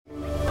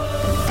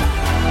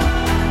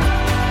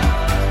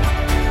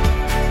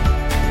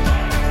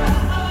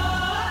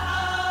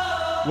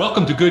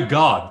Welcome to Good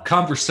God,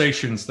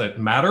 conversations that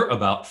matter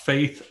about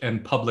faith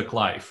and public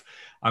life.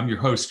 I'm your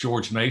host,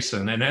 George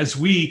Mason, and as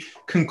we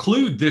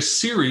conclude this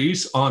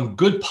series on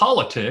good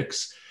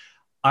politics,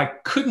 I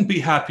couldn't be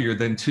happier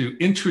than to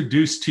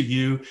introduce to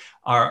you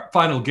our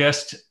final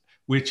guest,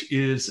 who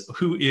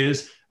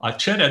is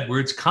Chet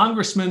Edwards,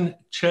 Congressman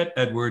Chet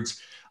Edwards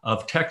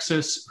of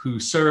Texas, who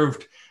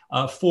served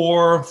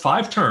for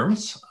 5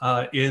 terms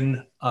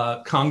in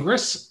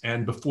Congress,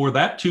 and before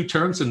that, 2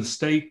 terms in the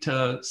state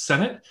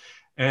Senate.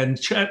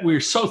 And Chet, we're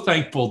so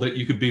thankful that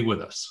you could be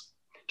with us.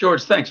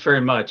 George, thanks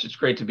very much. It's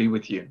great to be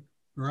with you.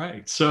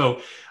 Right.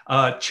 So,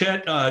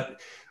 Chet,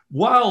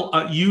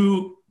 while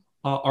you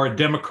are a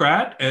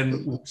Democrat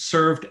and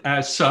served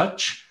as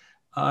such,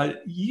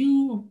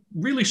 you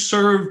really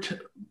served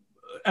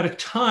at a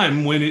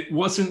time when it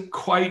wasn't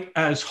quite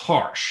as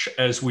harsh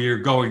as we are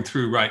going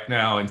through right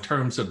now in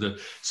terms of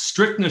the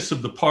strictness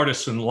of the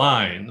partisan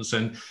lines.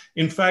 And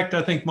in fact,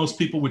 I think most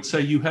people would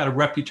say you had a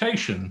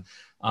reputation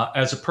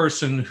as a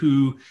person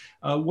who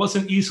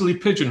wasn't easily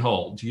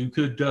pigeonholed. You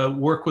could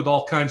work with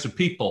all kinds of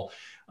people.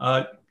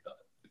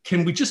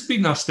 Can we just be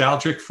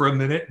nostalgic for a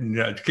minute? And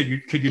can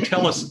you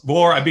tell us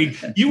more? I mean,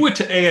 you went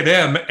to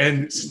A&M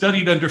and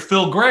studied under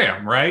Phil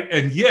Gramm, right?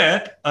 And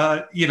yet,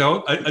 a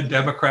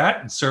Democrat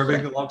and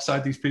serving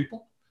alongside these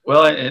people?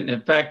 Well,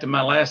 in fact, in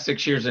my last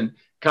 6 years in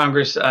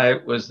Congress, I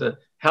was the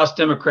House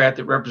Democrat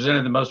that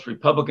represented the most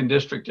Republican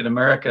district in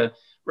America,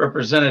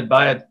 represented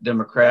by a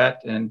Democrat,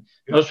 and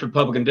most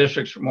Republican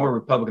districts were more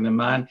Republican than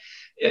mine.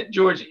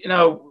 George,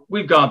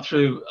 we've gone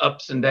through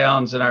ups and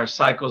downs in our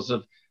cycles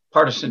of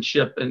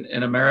partisanship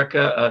in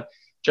America.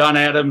 John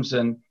Adams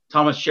and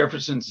Thomas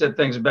Jefferson said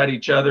things about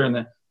each other in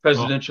the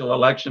presidential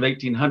election of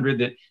 1800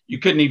 that you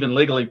couldn't even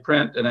legally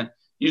print in a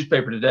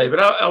newspaper today. But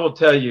I will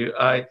tell you,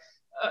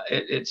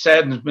 it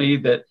saddens me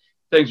that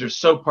things are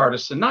so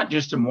partisan, not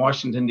just in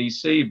Washington,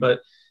 D.C.,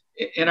 but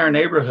in our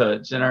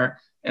neighborhoods, in our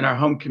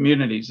home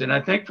communities. And I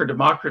think for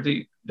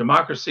democracy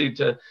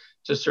to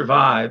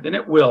survive, and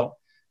it will,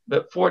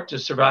 but for it to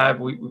survive,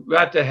 we've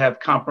got to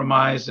have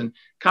compromise, and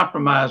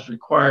compromise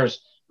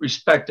requires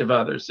respect of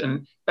others.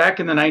 And back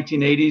in the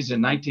 1980s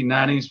and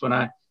 1990s, when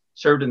I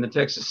served in the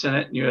Texas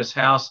Senate and U.S.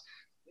 House,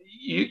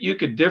 you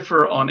could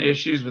differ on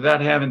issues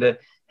without having to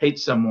hate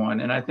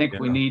someone. And I think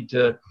we need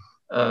to,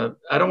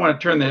 I don't want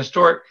to turn the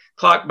historic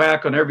clock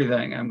back on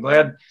everything. I'm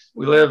glad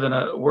we live in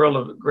a world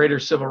of greater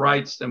civil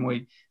rights than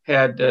we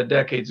had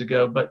decades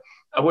ago, but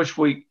I wish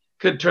we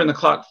could turn the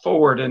clock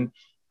forward and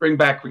bring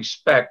back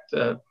respect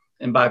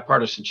and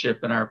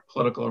bipartisanship in our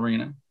political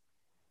arena.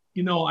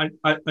 I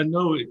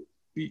know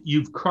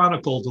you've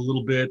chronicled a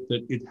little bit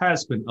that it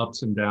has been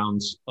ups and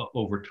downs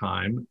over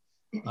time,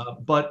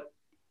 but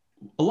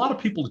a lot of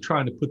people are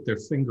trying to put their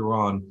finger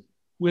on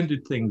when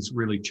did things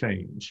really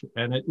change.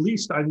 And at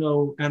least I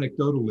know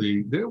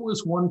anecdotally, there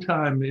was one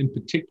time in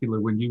particular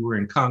when you were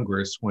in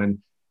Congress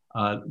when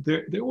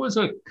there was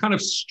a kind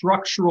of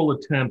structural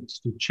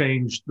attempt to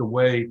change the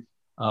way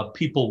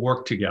people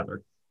work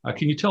together.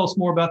 Can you tell us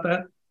more about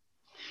that?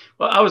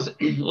 Well, I was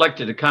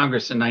elected to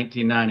Congress in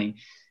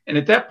 1990. And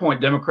at that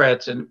point,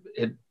 Democrats had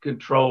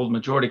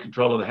majority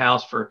control of the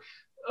House for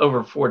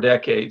over 4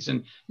 decades.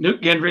 And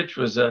Newt Gingrich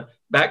was a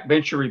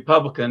backbencher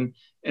Republican,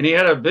 and he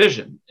had a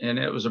vision, and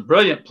it was a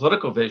brilliant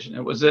political vision.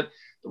 It was that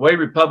the way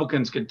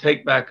Republicans could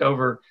take back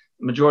over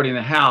the majority in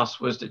the House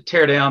was to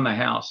tear down the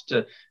House,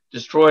 to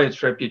destroy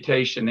its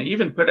reputation. They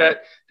even put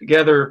that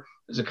together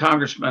as a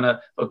congressman,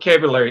 a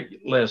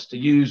vocabulary list to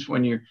use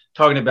when you're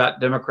talking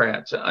about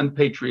Democrats,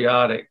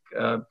 unpatriotic.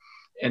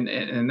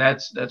 And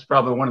that's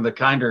probably one of the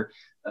kinder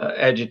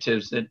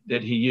adjectives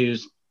that he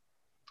used.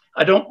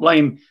 I don't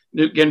blame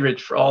Newt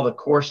Gingrich for all the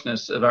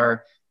coarseness of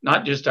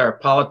not just our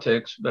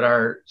politics, but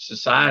our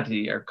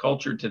society, our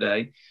culture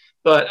today.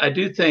 But I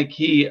do think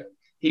he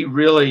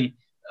really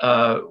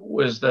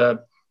was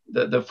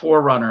the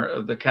forerunner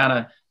of the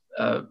kind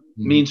of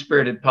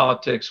mean-spirited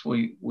politics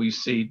we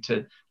see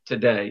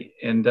today.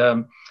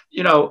 And,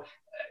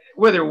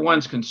 whether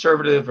one's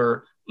conservative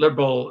or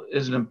liberal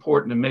isn't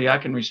important to me. I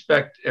can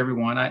respect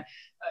everyone. I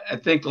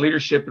think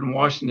leadership in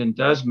Washington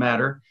does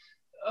matter.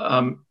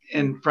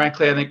 And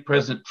frankly, I think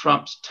President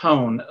Trump's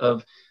tone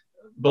of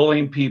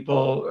bullying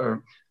people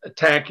or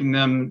attacking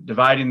them,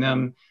 dividing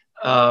them,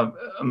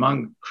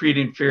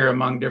 creating fear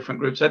among different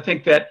groups, I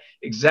think that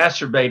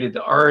exacerbated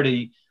the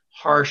already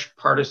harsh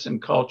partisan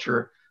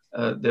culture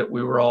that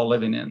we were all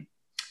living in.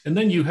 And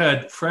then you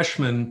had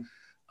freshman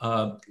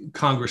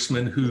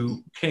congressmen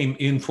who came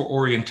in for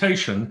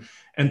orientation,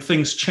 and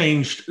things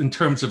changed in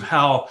terms of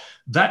how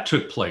that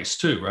took place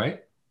too,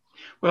 right?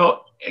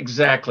 Well,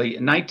 exactly.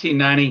 In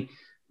 1990,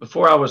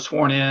 before I was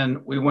sworn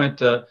in, we went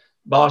to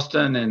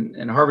Boston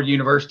and Harvard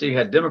University,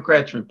 had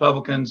Democrats and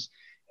Republicans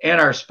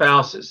and our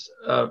spouses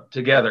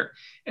together.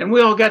 And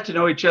we all got to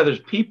know each other's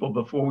people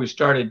before we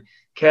started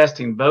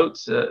casting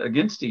votes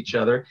against each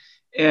other.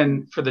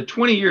 And for the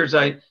 20 years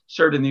I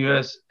served in the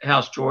U.S.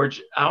 House,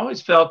 George, I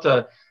always felt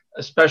a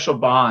special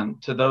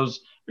bond to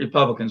those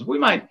Republicans. We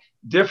might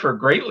differ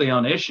greatly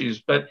on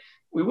issues, but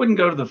we wouldn't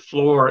go to the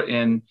floor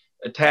and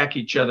attack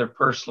each other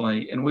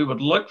personally, and we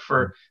would look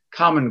for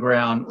common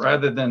ground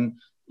rather than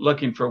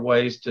looking for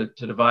ways to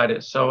divide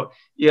us. So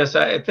yes,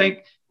 I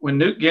think when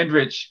Newt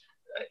Gingrich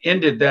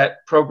ended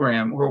that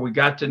program where we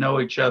got to know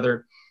each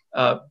other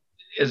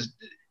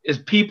as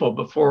people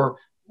before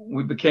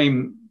we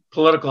became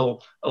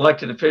political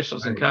elected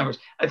officials in Congress,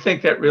 I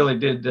think that really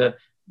did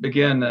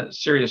begin a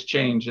serious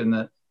change in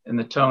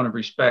the tone of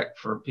respect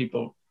for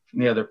people from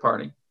the other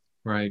party.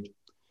 Right.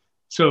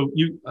 So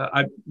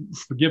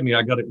forgive me,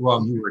 I got it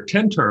wrong. You were a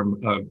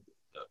 10-term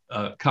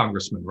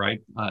congressman, right?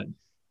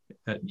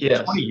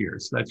 Yes. 20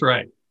 years. That's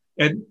right.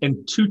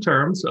 And 2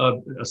 terms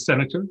of a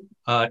senator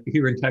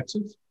here in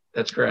Texas.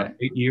 That's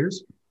correct. 8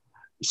 years.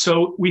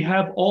 So we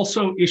have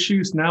also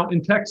issues now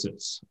in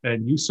Texas,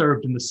 and you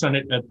served in the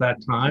Senate at that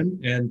time.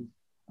 And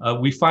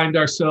we find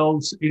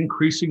ourselves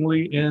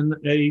increasingly in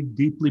a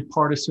deeply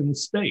partisan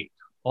state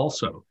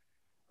also.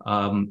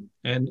 And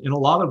a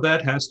lot of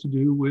that has to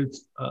do with,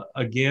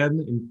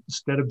 again,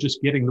 instead of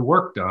just getting the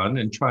work done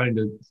and trying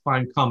to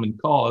find common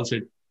cause,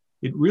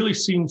 it really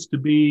seems to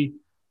be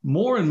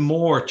more and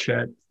more,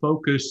 Chet,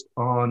 focused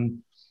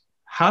on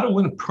how to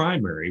win a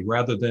primary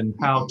rather than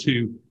how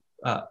to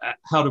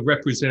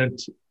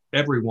represent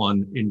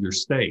everyone in your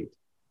state.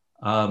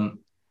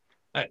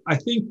 I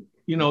think,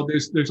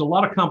 there's a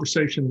lot of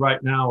conversation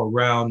right now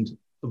around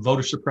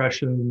voter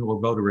suppression or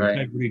voter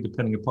integrity,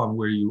 depending upon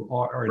where you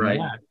are in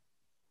that.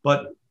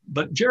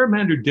 But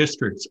gerrymandered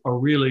districts are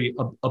really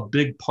a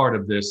big part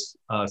of this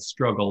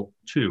struggle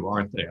too,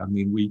 aren't they? I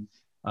mean,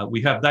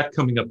 we have that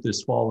coming up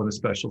this fall in a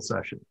special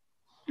session.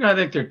 I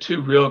think there are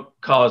 2 real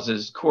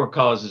core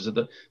causes of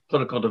the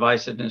political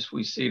divisiveness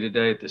we see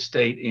today at the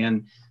state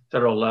and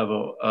federal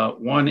level.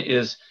 One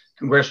is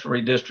congressional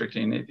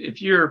redistricting.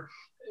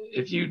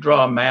 If you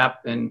draw a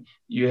map and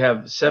you have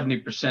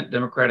 70%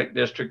 Democratic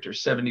district or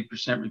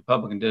 70%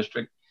 Republican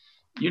district,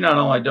 you not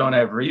only don't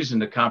have reason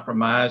to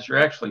compromise, you're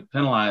actually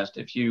penalized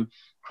if you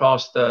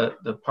cross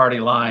the party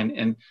line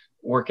and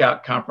work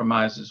out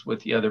compromises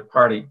with the other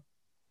party.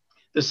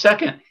 The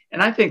second,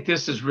 and I think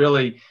this is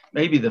really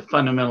maybe the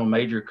fundamental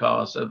major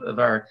cause of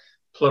our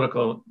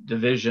political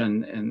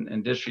division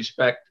and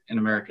disrespect in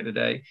America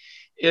today,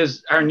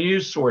 is our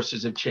news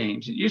sources have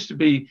changed. It used to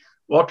be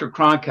Walter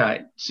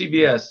Cronkite,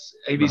 CBS,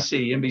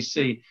 ABC,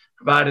 NBC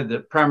provided the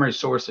primary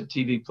source of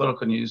TV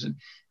political news.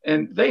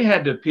 And they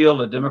had to appeal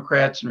to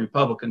Democrats and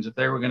Republicans if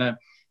they were going to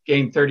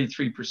gain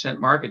 33%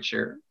 market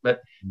share.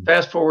 But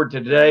fast forward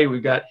to today,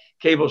 we've got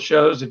cable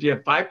shows. If you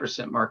have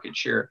 5% market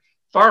share,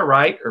 far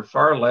right or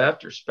far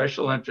left or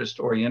special interest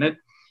oriented,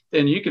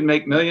 then you can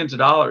make millions of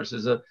dollars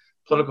as a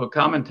political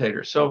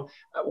commentator. So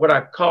what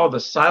I call the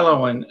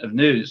siloing of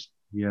news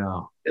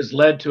has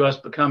led to us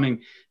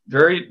becoming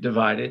very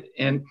divided.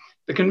 And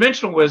the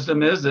conventional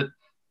wisdom is that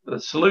the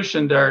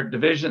solution to our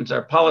divisions,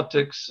 our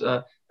politics,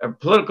 our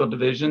political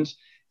divisions,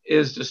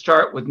 is to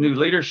start with new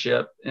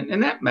leadership.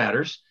 And that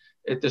matters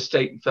at the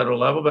state and federal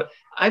level. But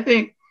I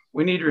think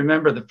we need to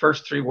remember the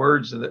first 3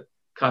 words of the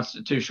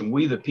Constitution,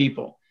 we the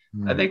people.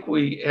 I think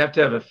we have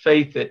to have a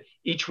faith that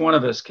each one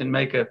of us can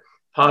make a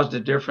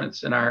positive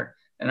difference in our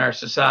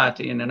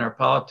society and in our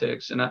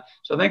politics. And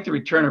so I think the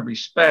return of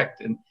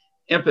respect and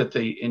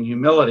empathy and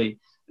humility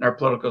in our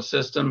political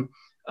system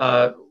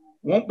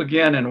won't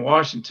begin in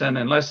Washington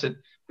unless it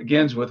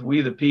begins with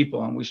we the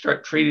people, and we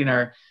start treating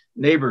our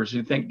neighbors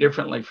who think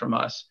differently from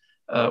us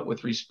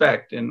with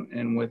respect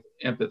and with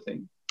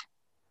empathy.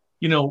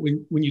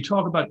 When you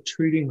talk about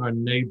treating our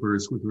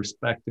neighbors with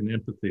respect and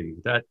empathy,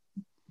 that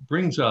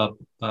brings up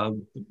a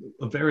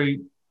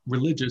very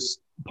religious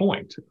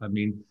point. I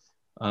mean,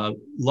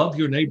 love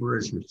your neighbor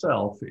as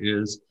yourself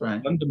is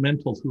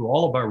fundamental to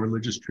all of our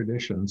religious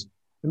traditions.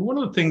 And one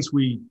of the things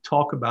we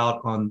talk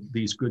about on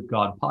these Good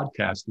God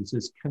podcasts is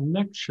this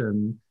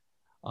connection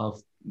of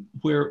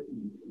where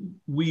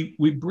we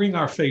bring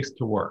our faith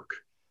to work.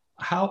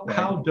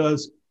 How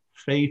does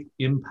faith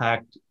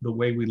impact the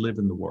way we live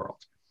in the world?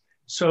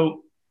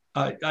 So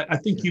I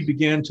think you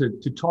began to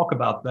talk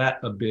about that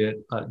a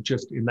bit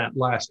just in that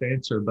last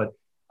answer,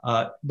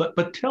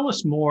 but tell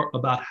us more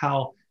about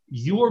how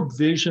your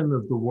vision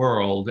of the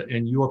world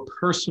and your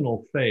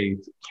personal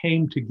faith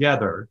came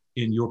together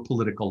in your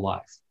political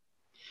life.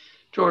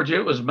 George,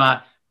 it was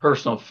my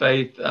personal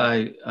faith.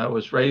 I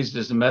was raised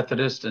as a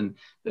Methodist and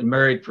been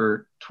married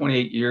for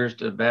 28 years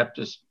to a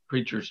Baptist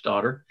preacher's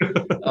daughter.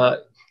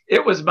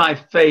 It was my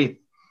faith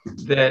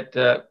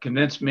that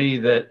convinced me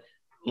that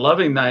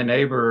loving thy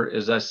neighbor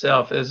as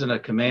thyself isn't a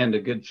command to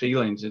good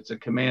feelings. It's a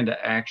command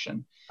to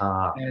action.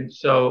 And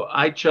so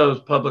I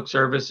chose public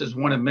service as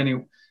one of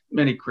many,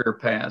 many career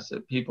paths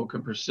that people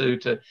can pursue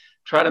to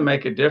try to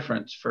make a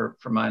difference for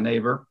my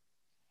neighbor.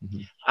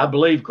 Mm-hmm. I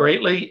believe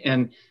greatly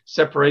in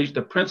separation,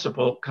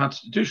 the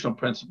constitutional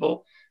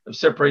principle of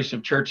separation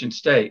of church and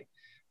state.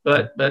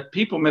 But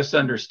people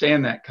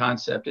misunderstand that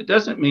concept. It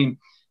doesn't mean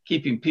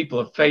keeping people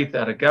of faith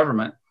out of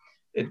government.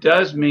 It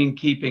does mean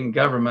keeping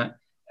government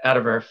out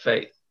of our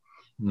faith.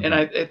 Mm-hmm. And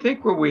I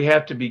think where we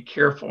have to be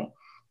careful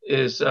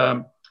is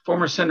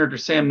former Senator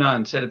Sam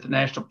Nunn said at the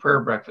National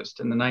Prayer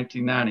Breakfast in the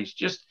 1990s,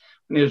 just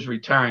when he was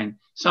retiring,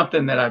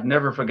 something that I've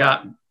never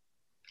forgotten.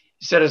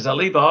 He said, as I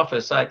leave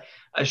office, I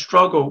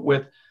struggle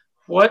with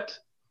what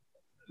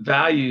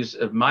values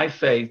of my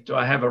faith do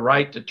I have a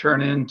right to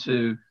turn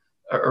into,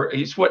 or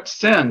what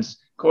sins,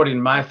 according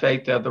to my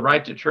faith, have the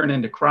right to turn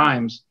into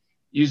crimes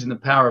using the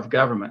power of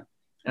government?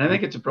 And I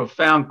think it's a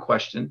profound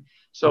question.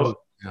 So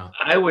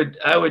I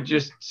would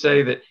just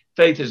say that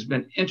faith has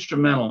been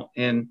instrumental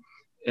in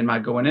my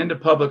going into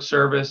public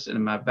service and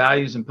in my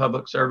values in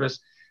public service.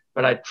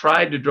 But I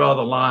tried to draw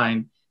the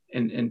line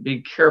and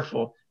be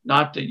careful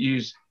not to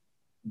use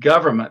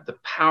government, the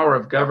power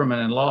of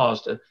government and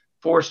laws, to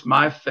force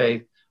my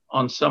faith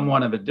on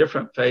someone of a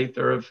different faith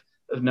or of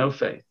no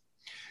faith.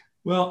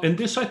 Well, and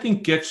this, I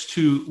think, gets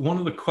to one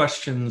of the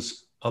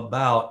questions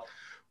about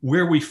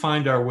where we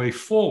find our way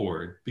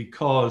forward,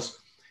 because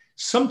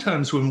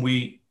sometimes when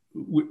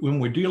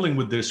we're dealing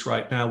with this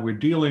right now, we're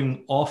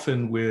dealing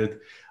often with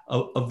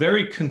a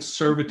very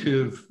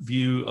conservative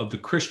view of the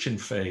Christian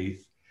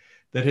faith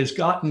that has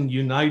gotten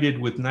united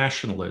with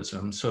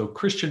nationalism. So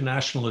Christian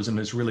nationalism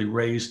has really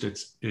raised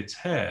its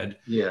head.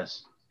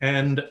 Yes.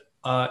 And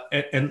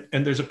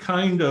there's a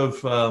kind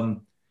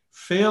of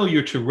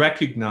failure to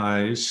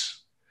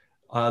recognize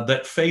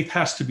that faith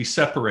has to be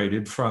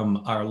separated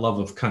from our love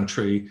of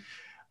country,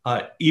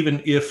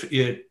 even if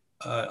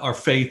our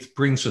faith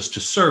brings us to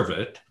serve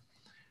it.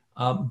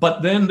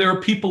 But then there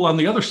are people on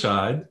the other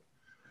side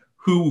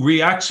who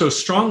react so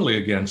strongly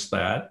against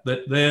that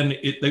then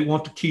they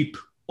want to keep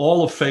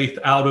all of faith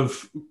out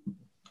of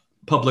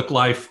public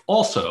life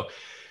also.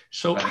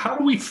 So how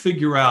do we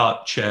figure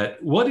out,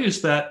 Chet, what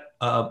is that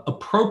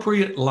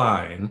appropriate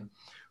line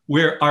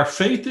where our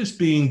faith is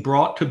being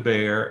brought to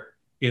bear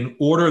in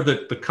order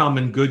that the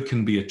common good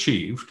can be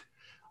achieved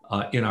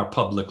in our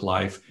public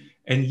life,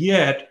 and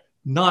yet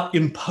not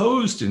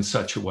imposed in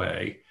such a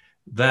way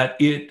that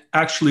it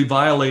actually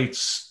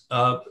violates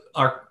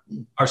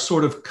our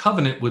sort of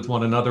covenant with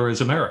one another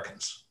as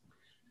Americans?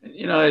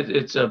 You know,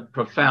 it's a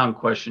profound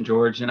question,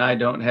 George, and I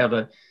don't have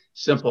a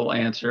simple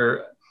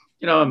answer.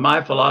 You know, in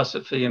my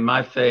philosophy and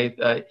my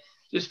faith, I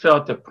just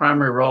felt the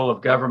primary role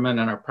of government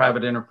and our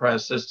private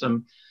enterprise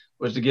system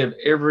was to give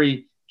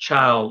every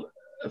child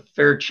a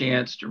fair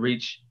chance to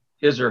reach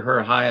his or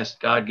her highest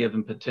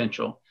God-given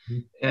potential.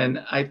 Mm-hmm.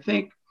 And I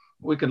think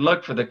we can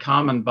look for the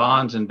common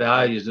bonds and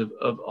values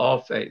of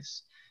all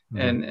faiths,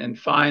 mm-hmm. and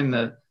find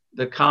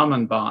the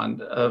common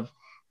bond of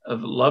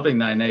loving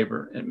thy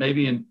neighbor. And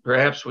maybe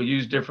perhaps we'll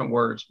use different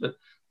words, but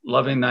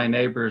loving thy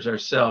neighbor as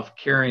ourself,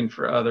 caring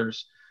for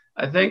others.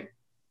 I think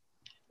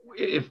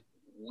if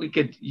we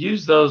could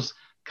use those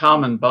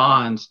common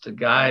bonds to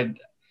guide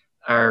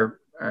our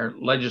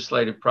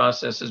legislative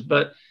processes,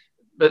 but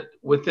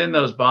within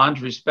those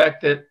bonds,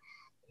 respect that,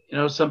 you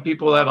know, some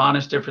people have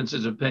honest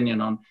differences of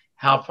opinion on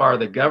how far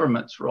the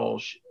government's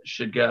role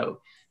should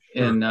go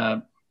in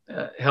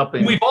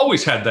helping. We've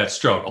always had that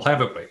struggle,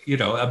 haven't we? You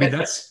know, I mean,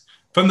 that's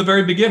from the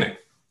very beginning.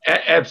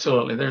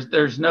 Absolutely.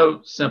 There's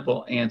no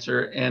simple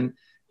answer. And,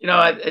 you know,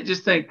 I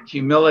just think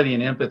humility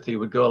and empathy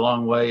would go a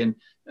long way in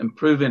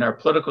improving our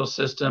political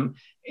system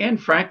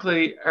and,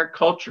 frankly, our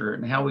culture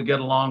and how we get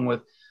along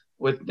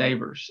with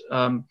neighbors.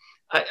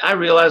 I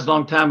realized a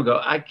long time ago,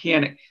 I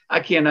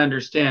can't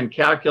understand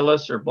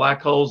calculus or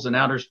black holes in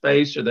outer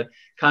space or the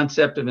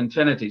concept of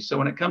infinity. So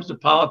when it comes to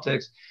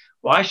politics,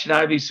 why should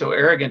I be so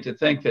arrogant to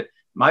think that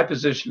my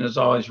position is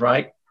always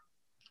right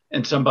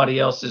and somebody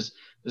else's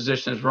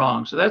position is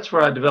wrong? So that's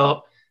where I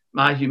developed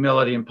my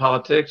humility in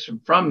politics.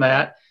 And from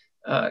that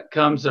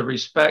comes a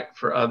respect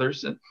for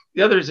others. And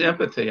the other is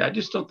empathy. I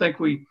just don't think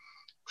we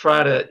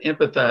try to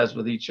empathize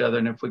with each other.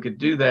 And if we could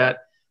do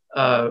that,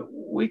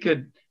 we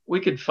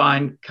could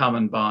find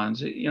common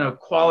bonds, you know,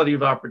 quality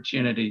of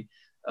opportunity,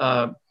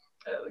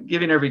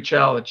 giving every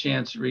child a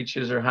chance to reach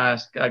his or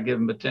highest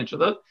God-given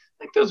potential. I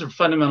think those are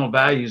fundamental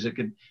values that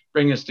could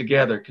bring us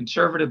together,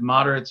 conservative,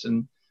 moderates,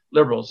 and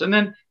liberals, and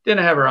then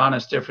have our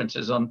honest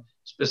differences on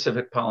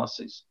specific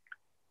policies.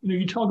 You know,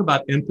 you talk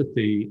about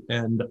empathy,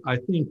 and I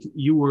think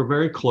you were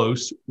very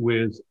close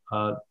with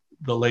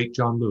the late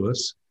John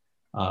Lewis,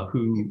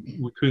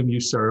 with whom you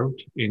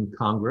served in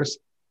Congress.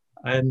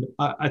 And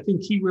I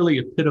think he really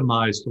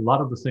epitomized a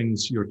lot of the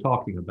things you're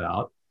talking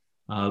about.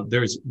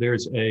 There's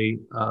a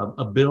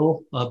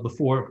bill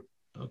before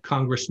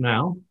Congress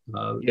now,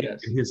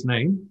 yes. in his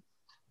name.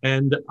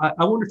 And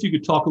I wonder if you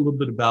could talk a little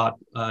bit about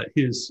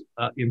his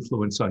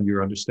influence on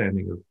your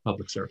understanding of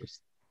public service.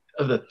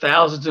 Of the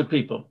thousands of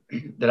people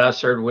that I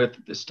served with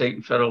at the state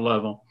and federal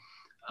level,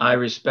 I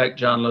respect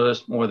John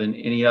Lewis more than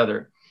any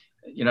other.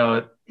 You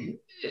know,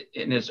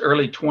 in his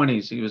early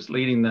 20s, he was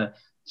leading the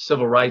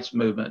civil rights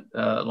movement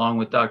along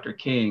with Dr.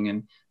 King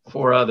and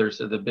 4 others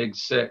of the big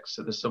 6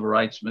 of the civil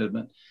rights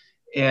movement.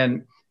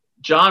 And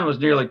John was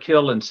nearly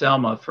killed in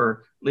Selma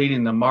for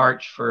leading the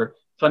March for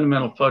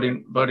Fundamental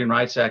Voting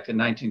Rights Act in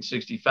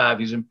 1965.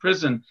 He's in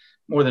prison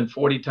more than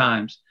 40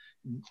 times.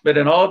 But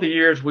in all the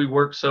years we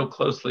worked so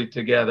closely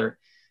together,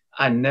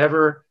 I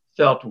never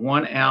felt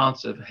 1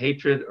 ounce of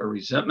hatred or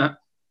resentment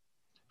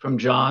from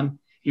John.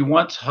 He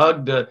once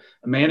hugged a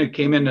man who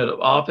came into the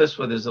office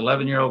with his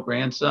 11-year-old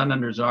grandson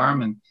under his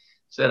arm and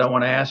said, "I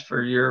want to ask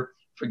for your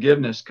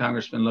forgiveness,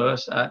 Congressman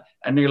Lewis. I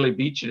nearly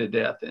beat you to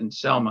death in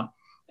Selma."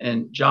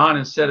 And John,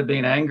 instead of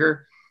being angry,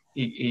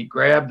 he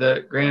grabbed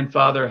the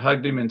grandfather,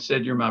 hugged him, and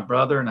said, "You're my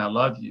brother, and I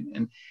love you."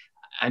 And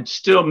I'm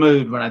still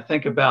moved when I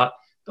think about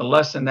the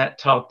lesson that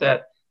taught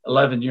that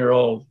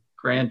 11-year-old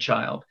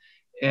grandchild.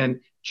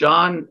 And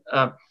John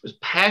was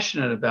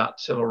passionate about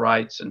civil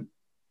rights and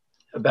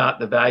about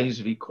the values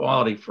of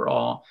equality for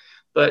all,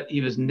 but he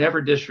was never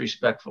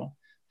disrespectful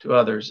to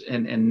others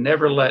and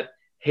never let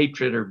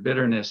hatred or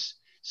bitterness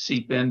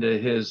seep into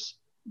his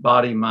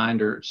body,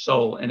 mind, or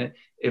soul. And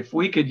if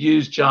we could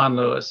use John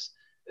Lewis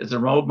as a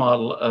role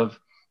model of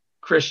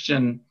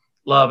Christian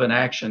love and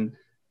action,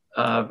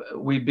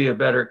 we'd be a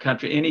better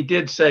country. And he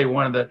did say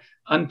one of the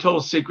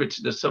untold secrets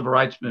of the civil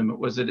rights movement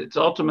was that its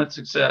ultimate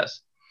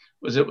success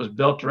was it was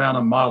built around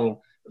a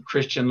model of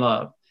Christian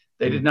love.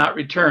 They did not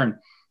return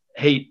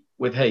hate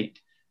with hate.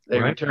 They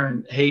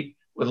returned hate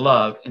with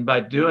love. And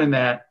by doing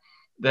that,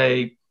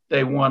 they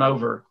won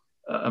over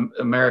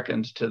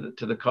Americans to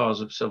the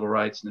cause of civil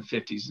rights in the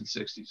 50s and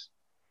 60s.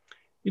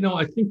 You know,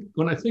 I think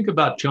when I think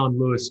about John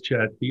Lewis,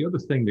 Chet, the other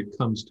thing that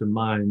comes to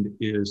mind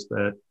is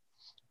that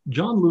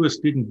John Lewis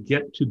didn't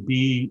get to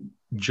be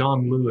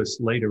John Lewis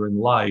later in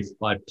life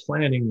by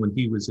planning when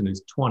he was in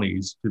his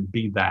 20s to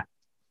be that.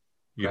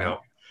 You know,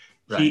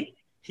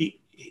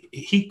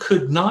 he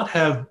could not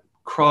have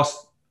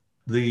crossed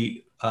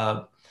the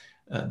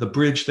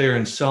bridge there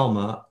in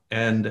Selma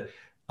and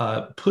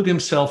put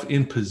himself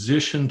in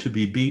position to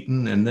be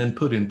beaten and then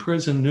put in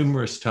prison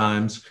numerous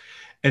times.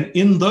 And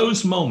in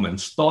those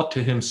moments thought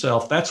to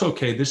himself, that's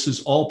okay, this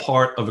is all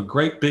part of a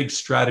great big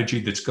strategy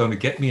that's going to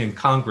get me in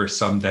Congress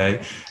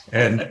someday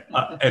and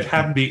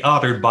have me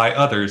honored by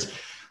others.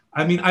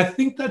 I mean, I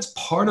think that's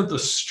part of the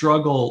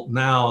struggle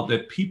now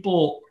that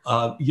people,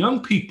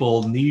 young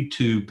people need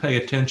to pay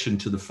attention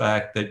to the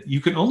fact that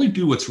you can only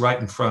do what's right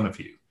in front of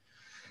you.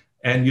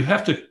 And you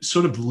have to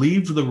sort of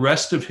leave the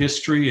rest of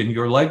history and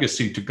your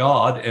legacy to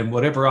God and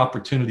whatever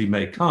opportunity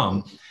may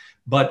come.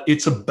 But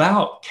it's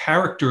about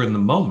character in the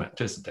moment,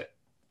 isn't it?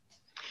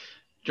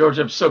 George,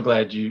 I'm so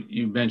glad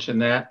you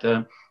mentioned that.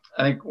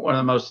 I think one of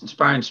the most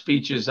inspiring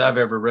speeches I've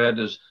ever read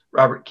is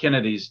Robert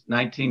Kennedy's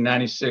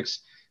 1996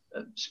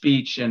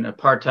 speech in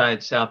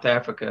apartheid South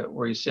Africa,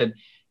 where he said,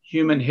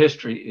 "Human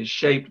history is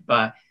shaped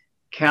by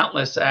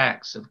countless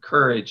acts of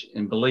courage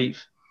and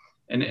belief."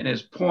 And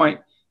his point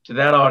to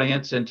that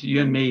audience and to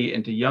you and me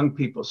and to young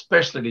people,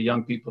 especially to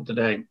young people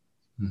today,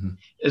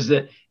 is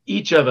that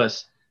each of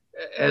us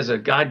has a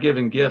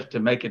God-given gift to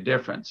make a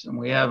difference. And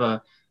we have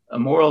a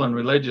moral and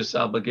religious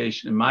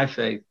obligation in my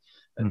faith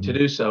to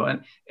do so.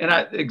 And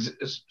a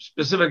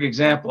specific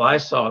example, I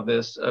saw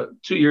this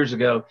 2 years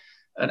ago.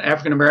 An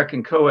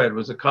African-American co-ed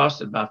was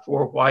accosted by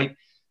 4 white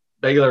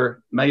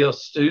Baylor male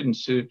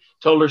students who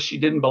told her she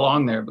didn't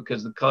belong there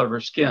because of the color of her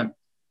skin.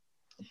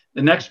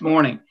 The next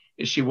morning,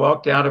 as she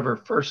walked out of her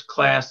first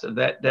class of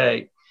that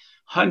day,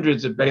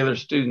 hundreds of Baylor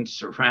students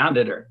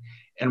surrounded her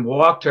and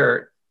walked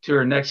her to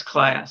her next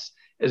class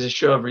as a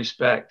show of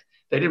respect.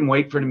 They didn't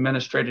wait for an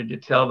administrator to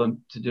tell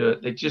them to do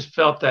it. They just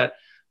felt that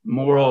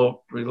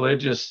moral,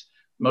 religious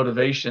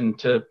motivation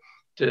to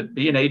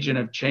be an agent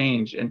of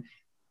change. And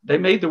they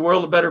made the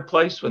world a better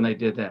place when they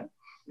did that.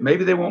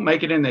 Maybe they won't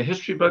make it in the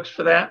history books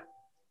for that,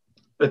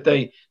 but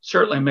they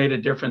certainly made a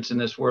difference in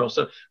this world.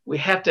 So we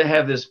have to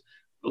have this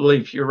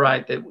belief, you're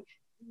right, that,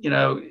 you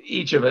know,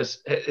 each of us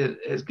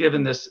has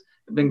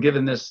been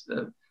given this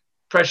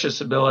precious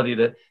ability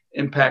to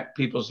impact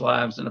people's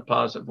lives in a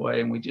positive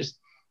way. And we just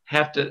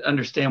have to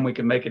understand we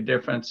can make a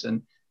difference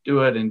and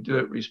do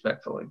it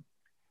respectfully.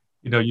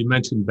 You know, you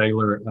mentioned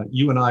Baylor.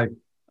 You and I,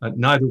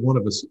 neither one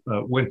of us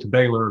went to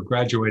Baylor or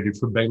graduated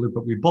from Baylor,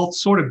 but we both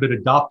sort of been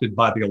adopted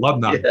by the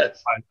alumni,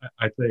 yes.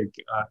 I think.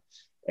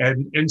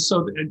 And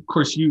so, of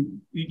course,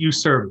 you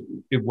served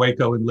in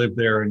Waco and lived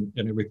there and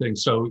everything.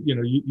 So, you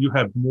know, you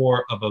have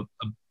more of a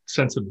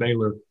sense of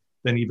Baylor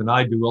than even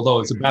I do, although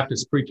as a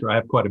Baptist preacher, I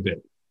have quite a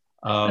bit.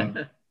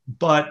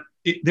 But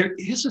there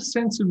is a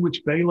sense in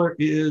which Baylor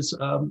is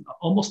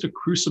almost a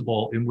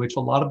crucible in which a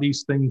lot of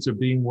these things are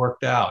being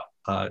worked out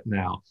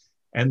now.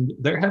 And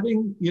they're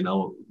having, you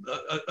know,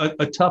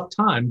 a tough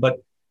time.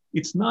 But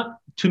it's not,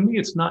 to me,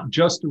 it's not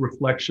just a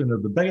reflection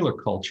of the Baylor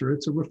culture.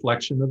 It's a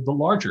reflection of the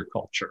larger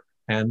culture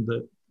and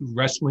the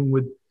wrestling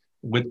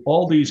with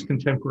all these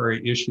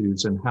contemporary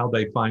issues and how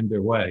they find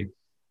their way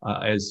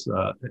as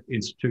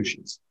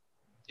institutions.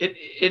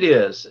 It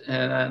is.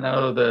 And I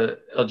know the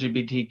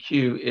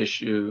LGBTQ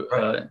issue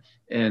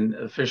and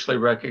officially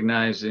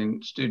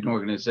recognizing student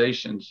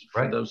organizations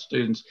for those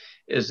students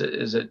is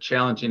a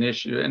challenging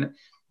issue. And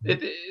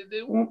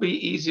it won't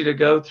be easy to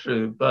go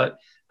through, but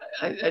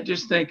I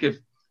just think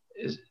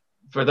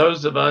for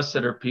those of us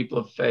that are people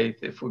of faith,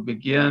 if we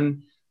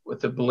begin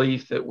with the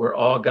belief that we're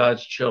all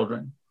God's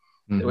children,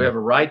 that we have a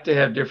right to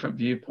have different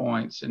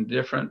viewpoints and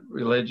different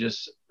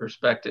religious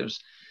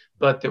perspectives,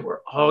 but that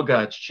we're all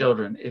God's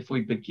children. If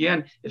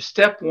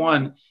step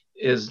one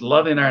is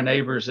loving our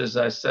neighbors as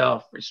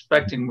thyself,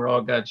 respecting we're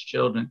all God's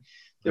children,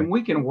 then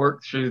we can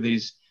work through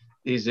these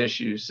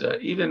issues,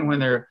 even when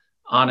they're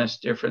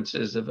honest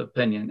differences of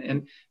opinion.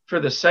 And for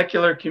the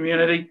secular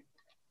community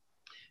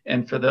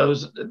and for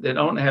those that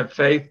don't have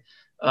faith,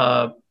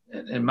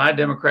 in my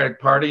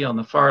Democratic Party on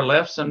the far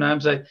left,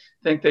 sometimes I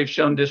think they've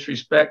shown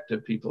disrespect to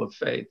people of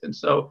faith. And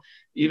so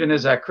even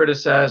as I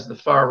criticize the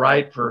far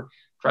right for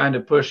trying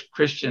to push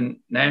Christian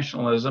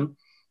nationalism,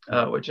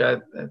 which I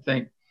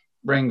think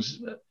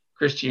brings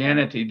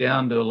Christianity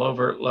down to a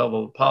lower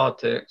level of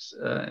politics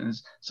and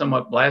is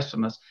somewhat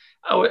blasphemous,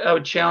 I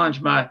would challenge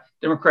my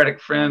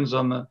Democratic friends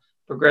on the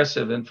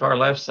progressive and far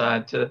left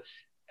side to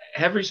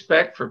have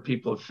respect for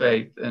people of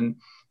faith, and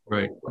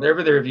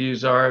whatever their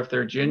views are, if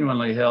they're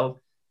genuinely held,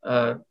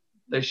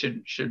 they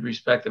should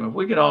respect them. If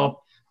we could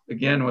all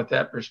begin with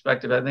that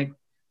perspective, I think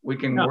we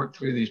can work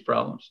through these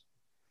problems.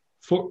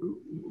 For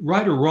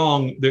right or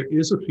wrong, there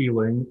is a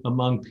feeling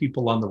among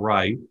people on the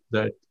right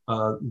that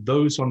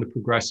those on the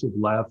progressive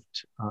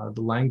left,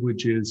 the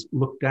language is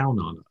look down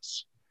on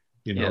us.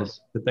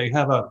 That they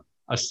have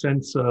a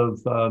sense of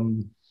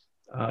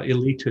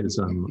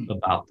elitism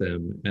about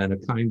them and a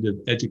kind of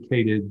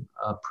educated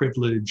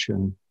privilege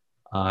and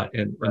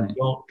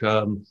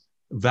don't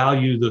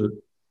value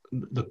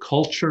the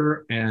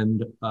culture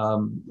and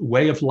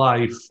way of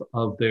life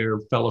of their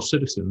fellow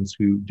citizens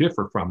who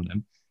differ from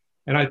them.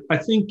 And I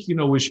think,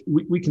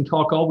 we can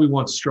talk all we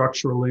want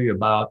structurally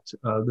about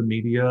the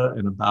media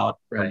and about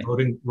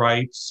voting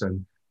rights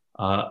and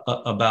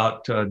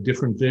about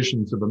different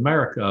visions of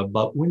America.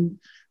 But when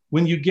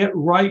you get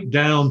right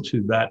down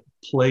to that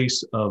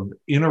place of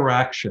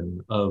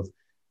interaction of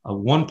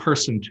one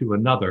person to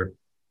another,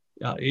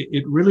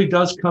 it really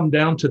does come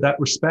down to that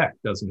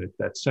respect, doesn't it?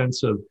 That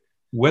sense of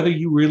whether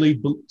you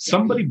really,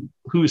 somebody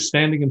who is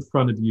standing in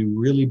front of you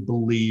really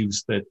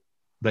believes that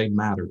they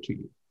matter to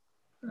you.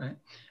 Right.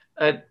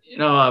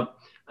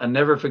 I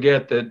never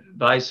forget the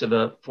advice of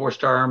a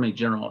 4-star Army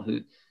general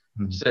who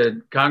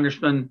said,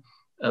 Congressman,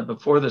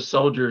 before the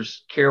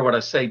soldiers care what I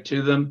say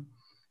to them,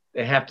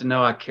 they have to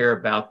know I care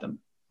about them.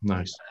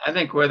 Nice. I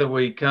think whether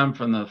we come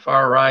from the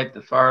far right,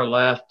 the far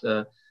left,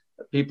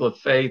 people of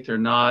faith or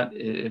not,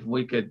 if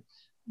we could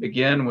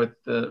begin with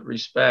the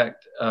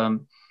respect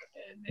and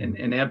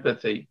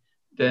empathy,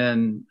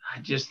 then I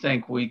just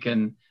think we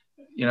can,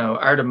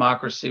 our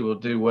democracy will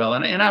do well.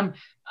 And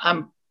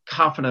I'm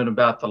confident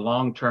about the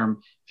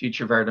long-term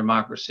future of our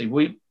democracy.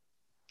 We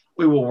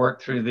will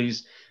work through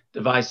these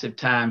divisive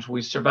times.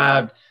 We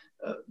survived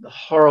the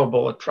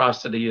horrible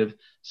atrocity of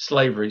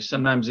slavery,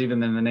 sometimes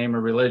even in the name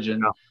of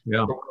religion,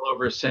 for well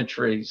over a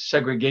century.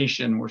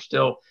 Segregation, we're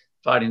still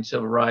fighting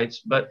civil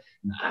rights. But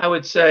I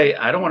would say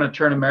I don't want to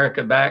turn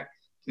America back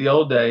to the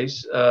old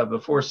days,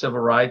 before civil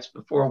rights,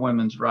 before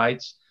women's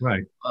rights.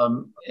 Right.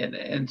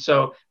 And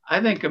so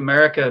I think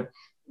America,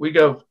 we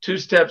go 2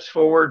 steps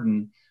forward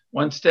and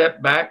 1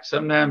 step back,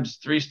 sometimes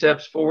 3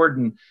 steps forward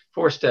and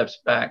 4 steps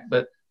back.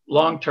 But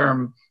long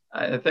term,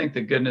 I think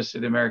the goodness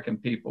of the American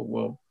people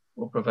will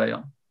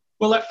prevail.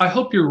 Well, I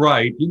hope you're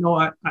right.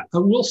 I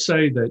will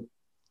say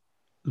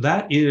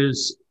that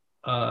is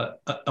a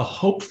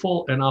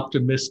hopeful and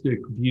optimistic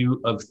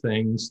view of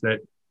things that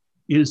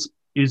is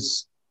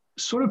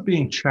sort of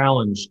being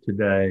challenged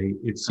today,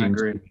 it seems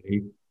to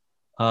me,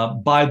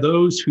 by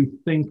those who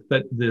think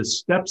that the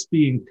steps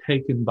being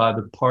taken by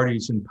the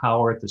parties in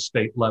power at the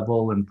state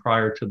level and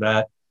prior to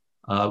that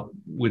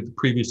with the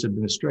previous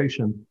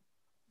administration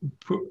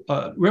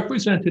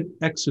represent an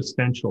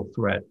existential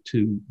threat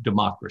to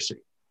democracy.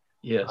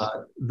 Yes.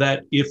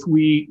 That if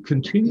we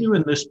continue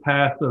in this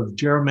path of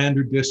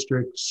gerrymandered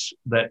districts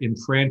that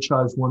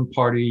enfranchise one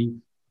party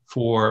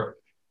for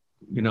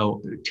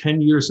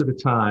 10 years at a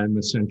time,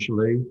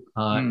 essentially,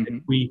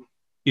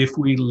 if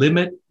we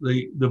limit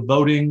the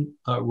voting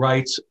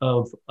rights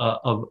of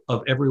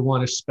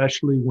everyone,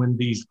 especially when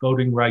these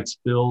voting rights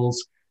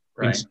bills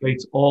in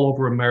states all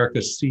over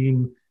America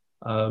seem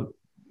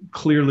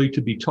clearly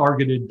to be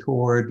targeted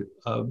toward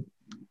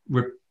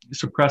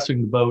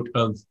suppressing the vote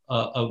of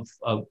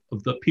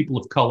the people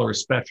of color,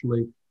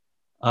 especially,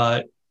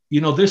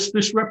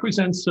 this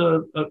represents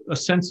a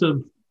sense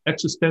of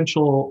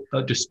existential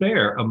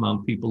despair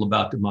among people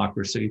about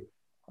democracy.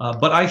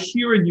 But I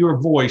hear in your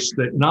voice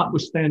that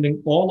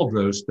notwithstanding all of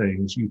those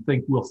things, you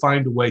think we'll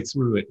find a way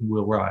through it and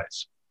we'll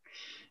rise.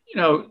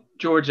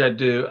 George, I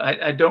do.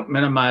 I don't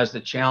minimize the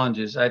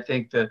challenges. I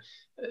think the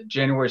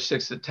January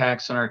 6th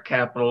attacks on our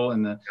Capitol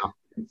and the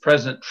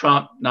President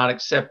Trump not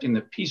accepting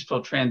the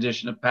peaceful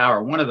transition of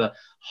power, one of the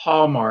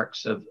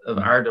hallmarks of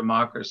our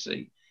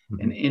democracy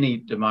and any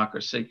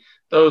democracy,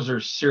 those are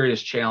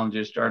serious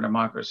challenges to our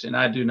democracy. And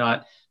I do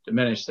not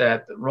diminish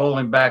that.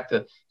 Rolling back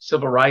the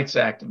Civil Rights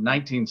Act of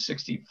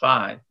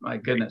 1965, my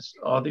goodness,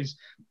 all these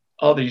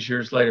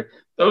years later,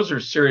 those are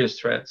serious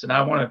threats. And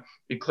I want to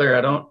be clear,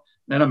 I don't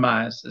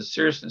minimize the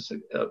seriousness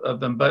of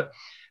them. But,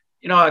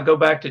 I go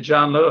back to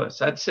John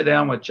Lewis. I'd sit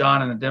down with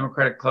John in the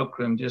Democratic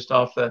cloakroom just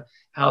off the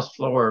House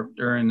floor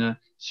during a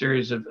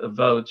series of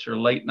votes or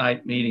late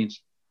night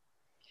meetings.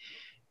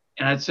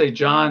 And I'd say,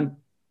 John,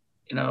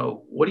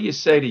 what do you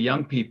say to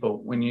young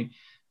people when you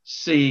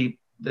see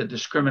the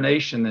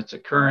discrimination that's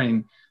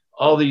occurring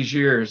all these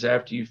years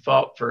after you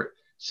fought for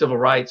civil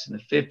rights in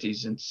the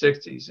 50s and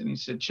 60s? And he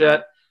said,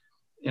 Chet,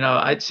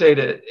 I'd say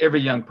to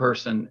every young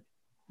person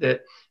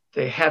that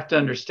they have to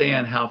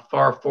understand how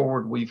far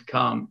forward we've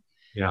come.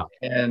 Yeah.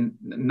 And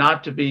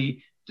not to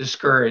be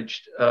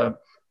discouraged,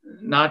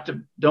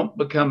 don't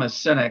become a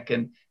cynic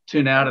and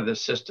tune out of the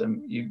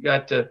system. You've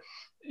got to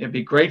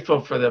be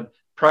grateful for the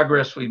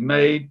progress we've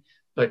made,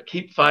 but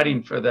keep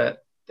fighting for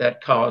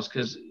that cause,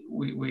 because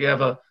we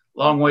have a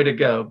long way to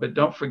go. But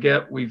don't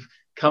forget, we've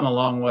come a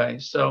long way.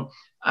 So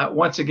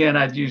once again,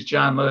 I'd use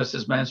John Lewis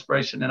as my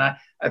inspiration. And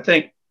I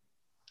think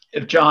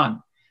if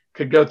John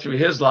could go through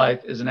his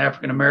life as an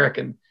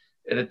African-American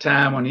at a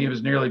time when he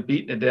was nearly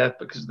beaten to death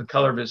because of the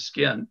color of his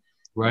skin,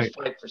 right,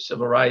 fight for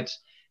civil rights,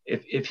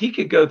 if he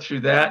could go through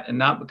that and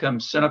not become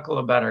cynical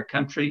about our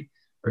country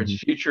or its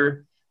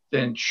future,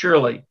 then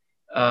surely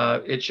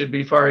it should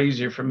be far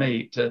easier for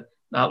me to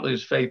not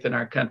lose faith in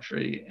our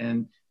country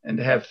and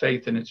to have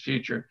faith in its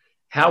future.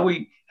 How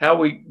we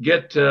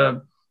get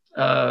to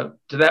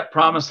that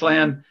promised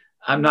land,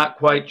 I'm not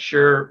quite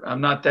sure.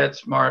 I'm not that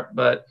smart,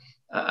 but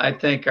I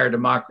think our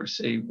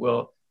democracy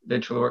will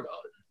eventually work.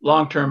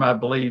 Long term, I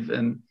believe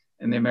in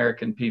the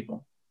American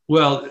people.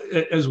 Well,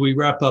 as we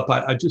wrap up,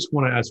 I just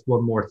want to ask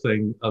one more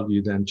thing of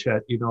you then,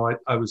 Chet.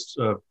 I was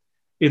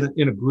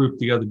in a group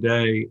the other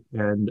day,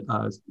 and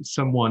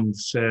someone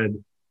said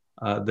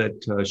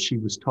that she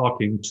was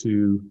talking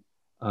to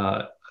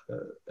a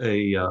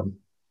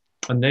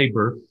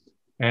neighbor,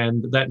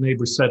 and that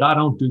neighbor said, "I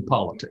don't do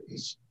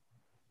politics,"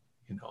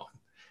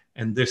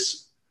 and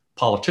this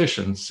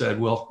politician said,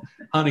 "Well,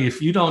 honey,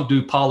 if you don't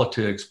do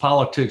politics,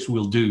 politics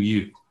will do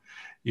you,"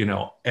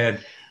 and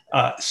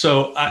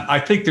so I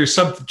think there's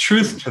some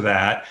truth to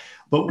that.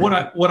 But what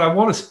I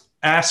want to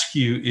ask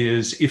you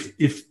is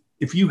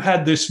if you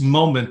had this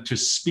moment to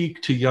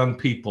speak to young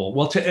people,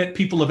 well, to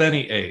people of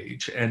any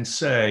age, and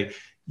say,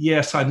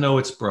 yes, I know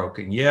it's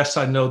broken. Yes,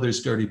 I know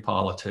there's dirty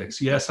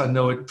politics. Yes, I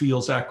know it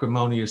feels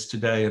acrimonious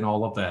today and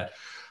all of that.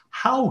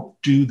 How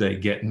do they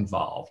get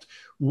involved?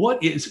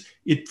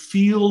 It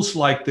feels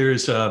like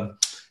there's a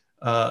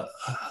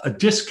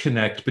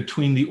disconnect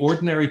between the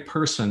ordinary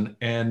person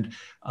and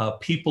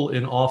people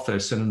in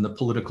office and in the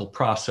political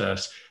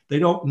process. They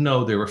don't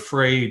know. They're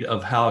afraid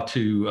of how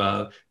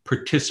to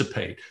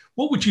participate.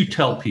 What would you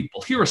tell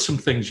people? Here are some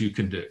things you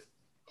can do.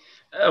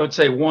 I would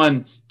say,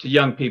 one, to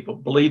young people,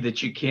 believe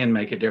that you can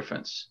make a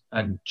difference.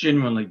 I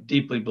genuinely,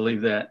 deeply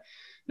believe that.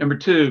 Number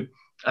two,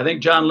 I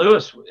think John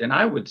Lewis, and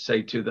I would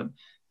say to them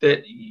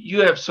that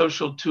you have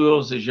social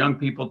tools as young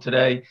people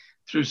today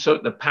through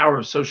the power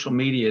of social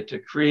media to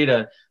create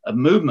a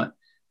movement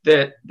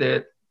that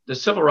the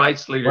civil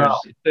rights leaders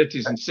in the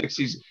 50s and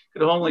 60s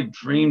could have only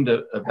dreamed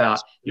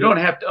about. You don't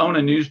have to own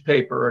a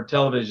newspaper or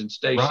television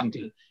station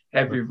to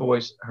have your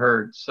voice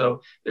heard.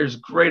 So there's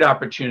great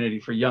opportunity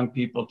for young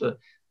people to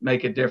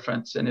make a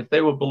difference. And if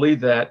they will believe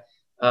that,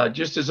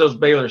 just as those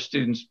Baylor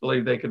students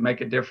believe they could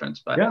make a difference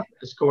by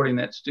escorting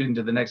that student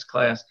to the next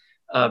class,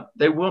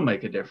 they will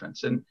make a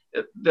difference, and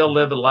they'll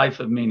live a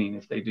life of meaning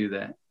if they do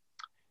that.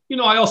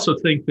 I also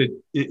think that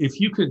if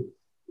you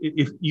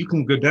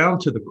can go down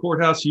to the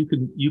courthouse, you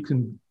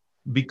can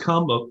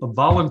become a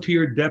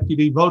volunteer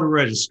deputy voter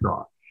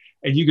registrar,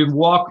 and you can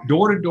walk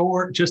door to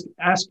door just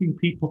asking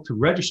people to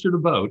register to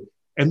vote.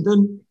 And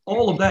then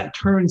all of that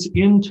turns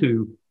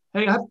into,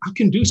 hey, I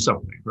can do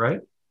something,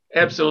 right?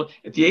 Absolutely.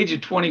 At the age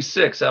of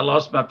 26, I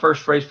lost my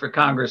first race for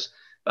Congress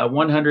by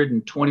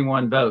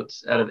 121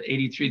 votes out of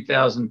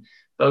 83,000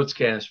 votes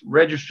cast,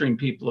 registering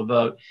people to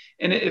vote.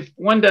 And if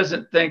one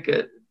doesn't think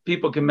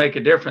people can make a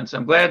difference,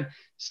 I'm glad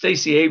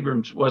Stacey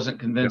Abrams wasn't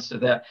convinced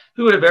of that.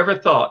 Who would have ever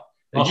thought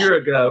a year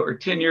ago or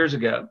 10 years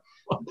ago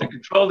the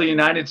control of the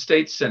United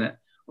States Senate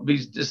will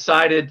be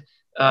decided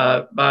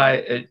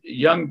by a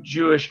young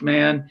Jewish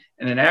man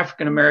and an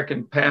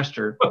African-American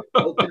pastor,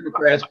 both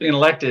Democrats being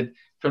elected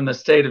from the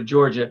state of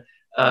Georgia.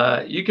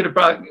 You could have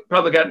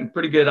probably gotten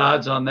pretty good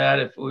odds on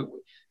that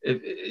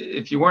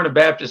if you weren't a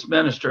Baptist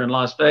minister in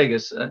Las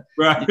Vegas.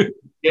 Right. You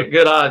get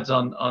good odds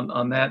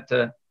on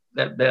that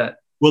bet.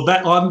 Well,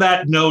 on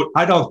that note,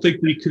 I don't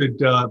think we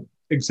could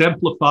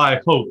exemplify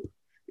hope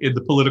in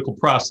the political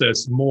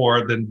process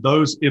more than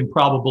those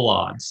improbable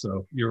odds.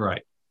 So you're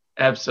right.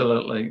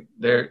 Absolutely.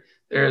 There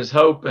is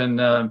hope.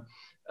 And,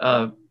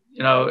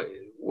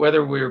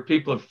 whether we're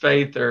people of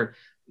faith or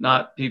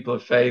not people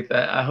of faith,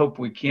 I hope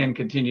we can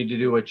continue to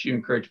do what you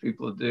encourage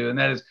people to do. And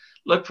that is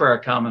look for our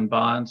common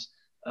bonds,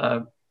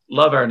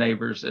 love our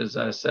neighbors as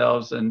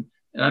ourselves, and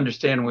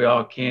understand we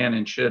all can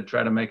and should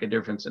try to make a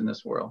difference in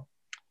this world.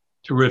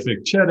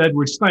 Terrific. Chet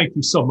Edwards, thank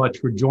you so much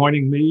for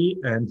joining me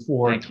and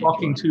for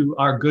talking to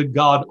our Good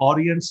God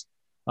audience.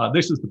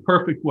 This is the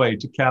perfect way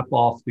to cap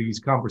off these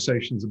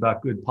conversations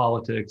about good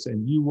politics,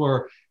 and you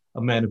were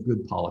a man of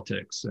good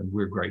politics, and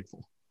we're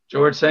grateful.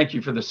 George, thank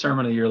you for the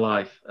sermon of your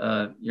life.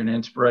 You're an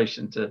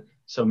inspiration to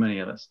so many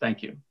of us.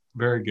 Thank you.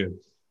 Very good.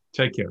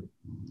 Take care.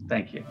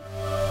 Thank you.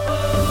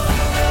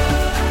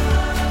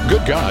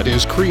 Good God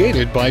is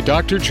created by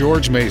Dr.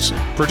 George Mason,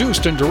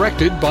 produced and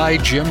directed by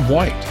Jim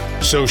White.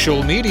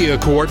 Social media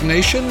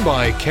coordination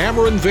by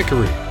Cameron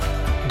Vickery.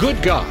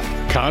 Good God,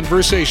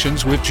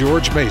 Conversations with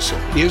George Mason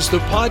is the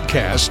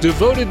podcast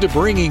devoted to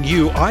bringing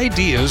you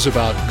ideas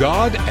about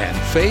God and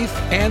faith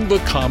and the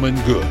common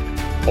good.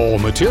 All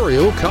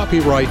material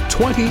copyright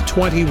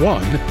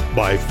 2021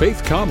 by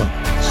Faith Common.